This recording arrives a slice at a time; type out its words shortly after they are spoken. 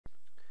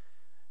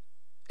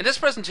In this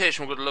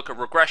presentation, we're going to look at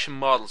regression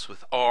models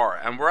with R,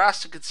 and we're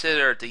asked to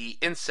consider the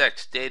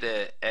insect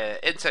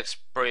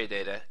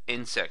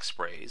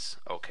sprays.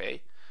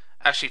 Okay.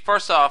 Actually,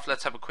 first off,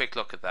 let's have a quick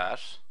look at that.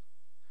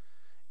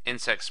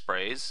 Insect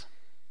sprays.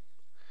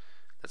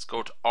 Let's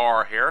go to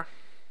R here.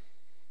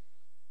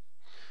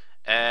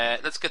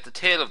 Let's get the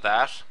tail of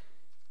that.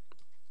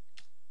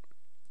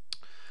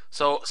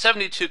 So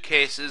 72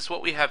 cases.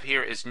 What we have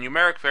here is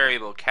numeric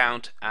variable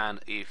count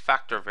and a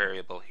factor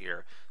variable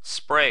here,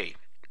 spray.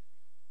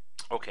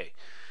 Okay,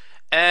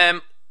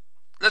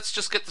 let's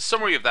just get the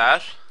summary of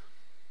that.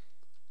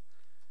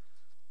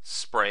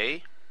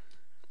 Spray,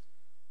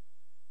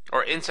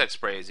 or insect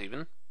sprays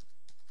even.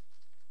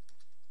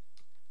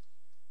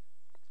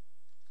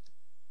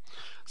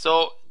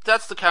 So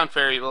that's the count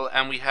variable,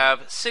 and we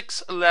have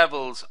 6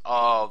 levels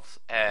of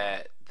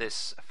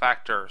this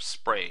factor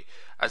spray,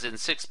 as in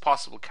 6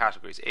 possible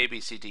categories: A, B,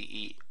 C, D,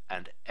 E,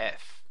 and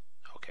F.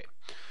 Okay.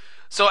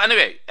 So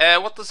anyway,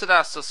 what does it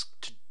ask us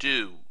to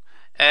do?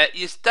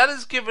 That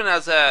is given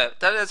as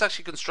that is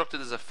actually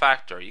constructed as a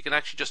factor. You can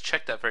actually just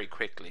check that very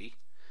quickly.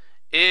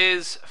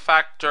 Is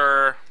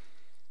factor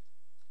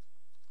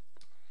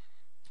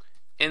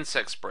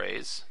insect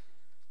sprays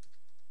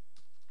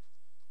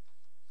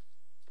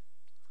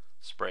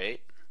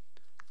spray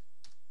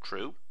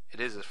true? It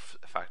is a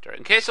factor.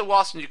 In case it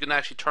wasn't, you can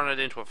actually turn it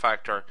into a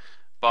factor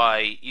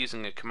by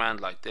using a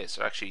command like this,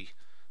 or actually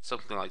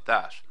something like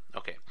that.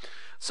 Okay.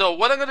 So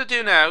what I'm going to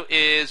do now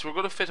is we're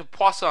going to fit a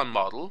Poisson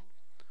model.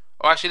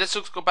 Oh, actually, let's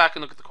just go back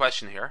and look at the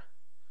question here.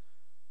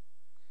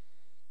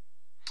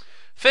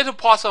 Fit a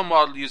Poisson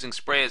model using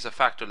spray as a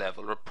factor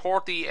level.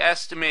 Report the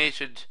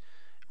estimated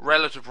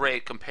relative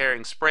rate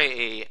comparing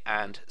spray A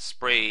and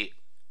spray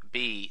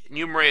B,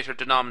 numerator,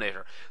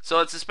 denominator.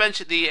 So it's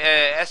essentially the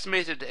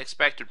estimated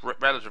expected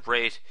relative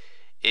rate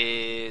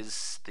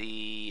is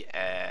the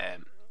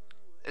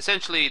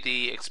essentially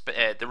the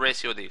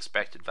ratio of the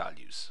expected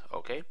values.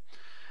 Okay,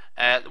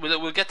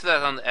 we'll get to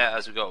that on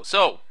as we go.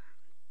 So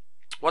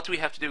what do we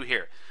have to do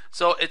here?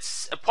 So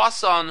it's a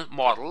Poisson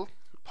model,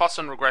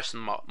 Poisson regression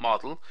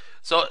model.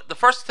 So the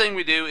first thing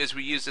we do is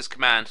we use this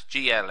command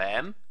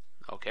glm.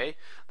 Okay.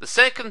 The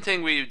second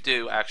thing we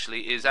do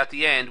actually is at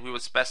the end we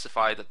would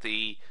specify that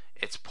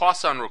it's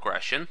Poisson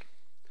regression.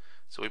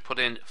 So we put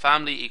in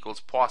family equals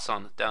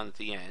Poisson down at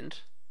the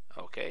end.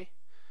 Okay.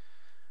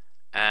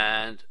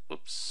 And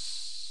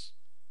oops,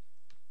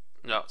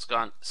 no, it's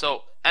gone.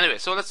 So anyway,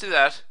 so let's do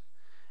that.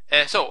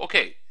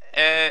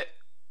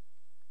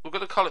 We're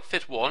going to call it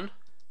fit1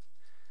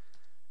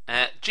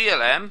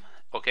 glm.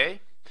 Okay,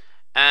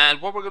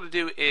 and what we're going to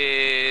do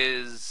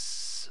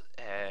is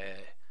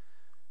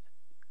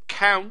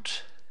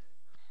count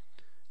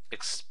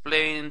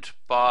explained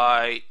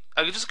by,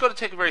 I'm just going to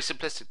take a very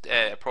simplistic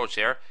approach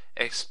here.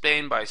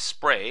 Explained by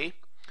spray.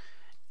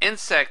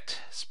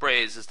 Insect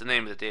sprays is the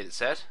name of the data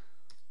set,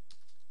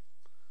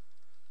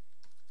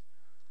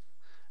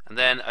 and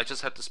then I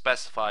just have to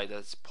specify that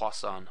it's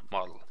Poisson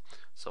model.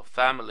 So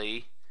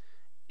family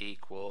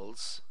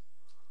equals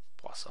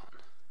Poisson.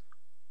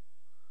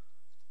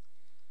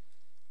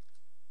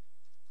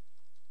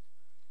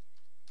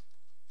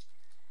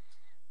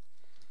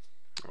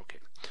 Okay,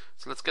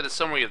 so let's get a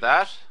summary of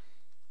that.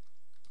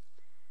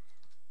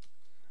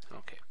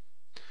 Okay,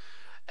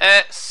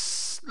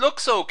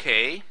 looks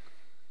okay,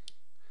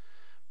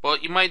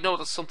 but you might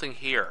notice something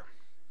here.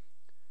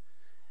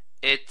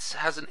 It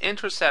has an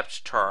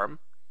intercept term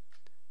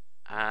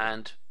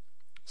and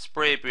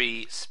spray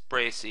B,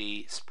 spray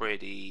C, spray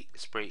D,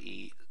 spray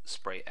E,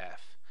 spray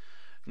F.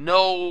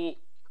 No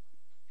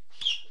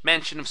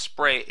mention of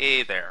spray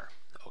A there.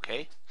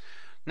 Okay.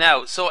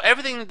 Now, so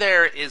everything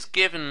there is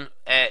given.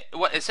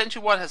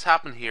 Essentially what has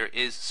happened here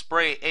is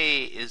spray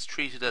A is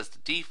treated as the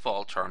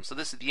default term. So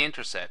this is the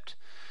intercept,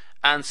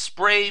 and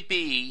spray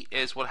B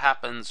is what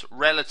happens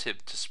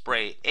relative to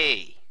spray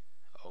A.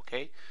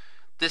 Okay.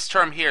 This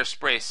term here,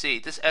 spray C.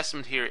 This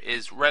estimate here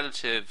is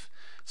relative.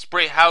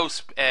 Spray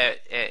house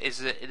is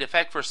in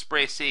effect for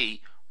spray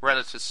C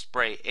relative to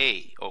spray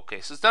A. Okay,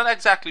 so it's not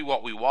exactly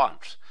what we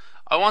want.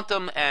 I want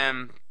them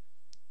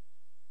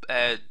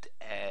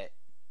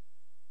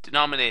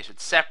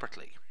denominated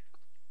separately.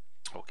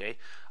 Okay,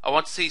 I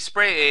want to see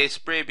spray A,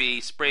 spray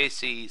B, spray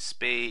C,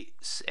 spray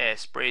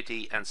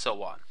D, and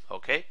so on.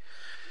 Okay,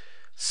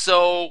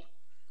 so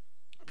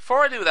before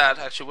I do that,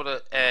 actually,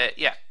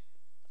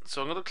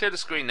 so I'm going to clear the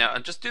screen now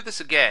and just do this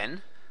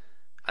again.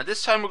 And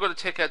this time we're going to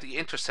take out the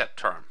intercept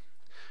term.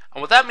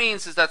 And what that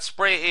means is that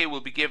spray A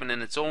will be given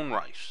in its own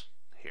right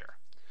here.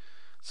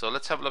 So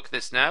let's have a look at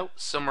this now.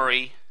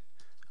 Summary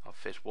of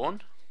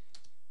fit1.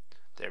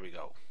 There we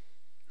go.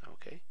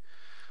 Okay.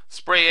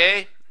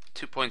 Spray A,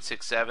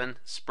 2.67.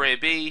 Spray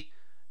B,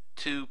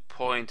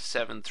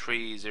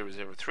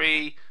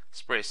 2.73003.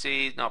 Spray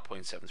C,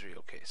 0.73.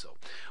 Okay, so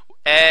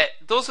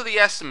those are the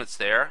estimates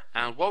there.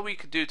 And what we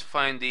could do to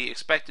find the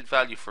expected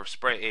value for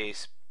spray A,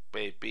 spray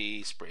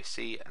B, spray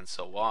C, and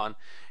so on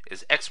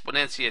is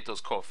exponentiate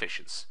those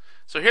coefficients.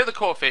 So here are the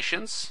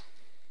coefficients.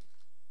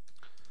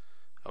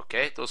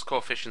 Okay, those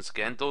coefficients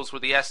again, those were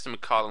the estimate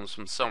columns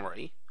from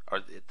summary.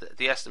 or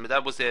the estimate.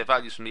 That was the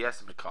values from the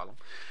estimate column.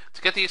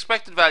 To get the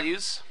expected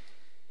values,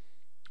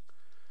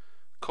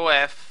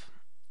 coef,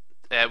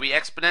 we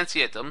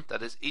exponentiate them.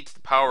 That is e to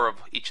the power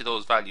of each of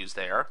those values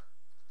there.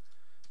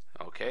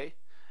 Okay.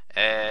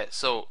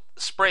 So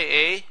spray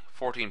A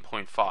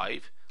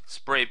 14.5,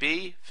 spray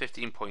B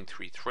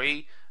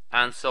 15.33,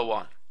 and so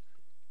on.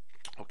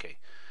 Okay.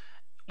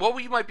 What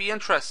we might be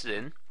interested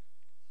in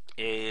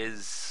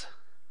is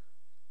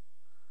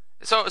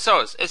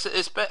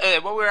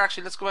what we're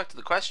actually. Let's go back to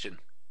the question.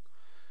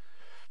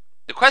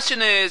 The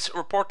question is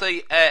report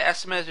the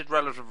estimated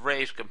relative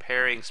rate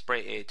comparing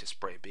spray A to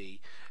spray B.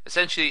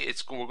 Essentially,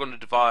 we're going to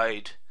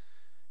divide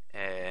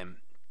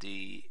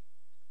the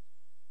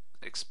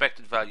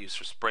expected values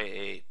for spray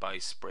A by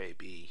spray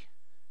B.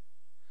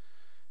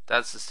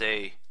 That's to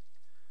say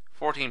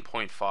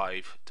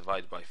 14.5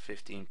 divided by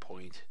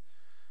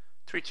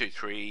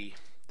 15.323.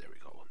 There we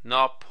go.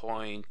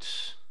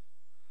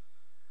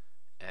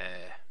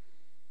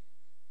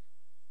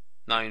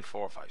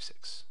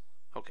 0.9456.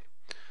 Okay.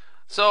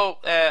 So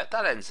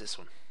that ends this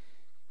one.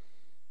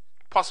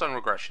 Poisson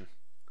regression.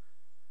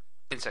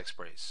 Insect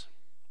sprays.